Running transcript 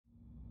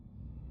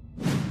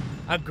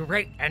A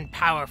great and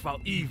powerful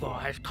evil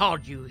has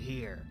called you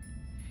here.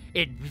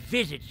 It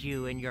visits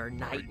you in your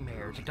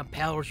nightmares and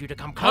compels you to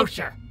come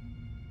closer.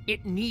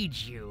 It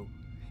needs you.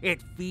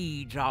 It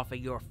feeds off of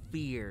your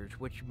fears,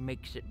 which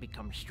makes it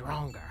become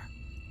stronger.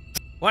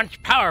 Once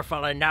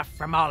powerful enough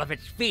from all of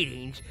its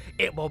feedings,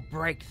 it will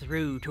break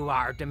through to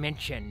our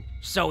dimension,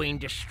 sowing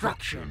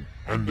destruction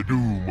and the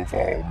doom of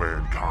all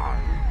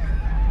mankind.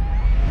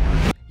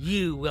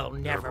 You will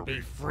never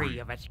be free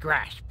of its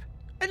grasp.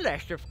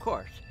 Unless, of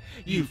course,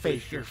 you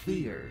face your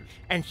fears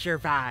and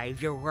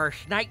survive your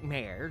worst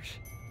nightmares.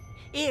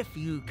 If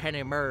you can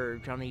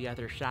emerge on the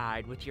other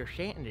side with your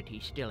sanity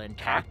still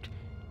intact,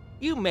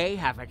 you may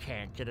have a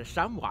chance at a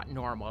somewhat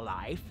normal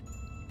life.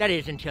 That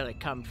is, until it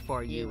comes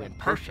for you in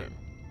person.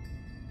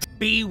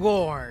 Be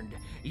warned,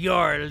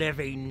 your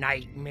living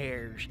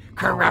nightmares,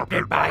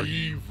 corrupted by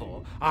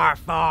evil, are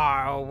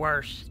far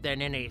worse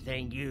than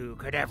anything you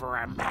could ever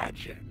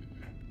imagine.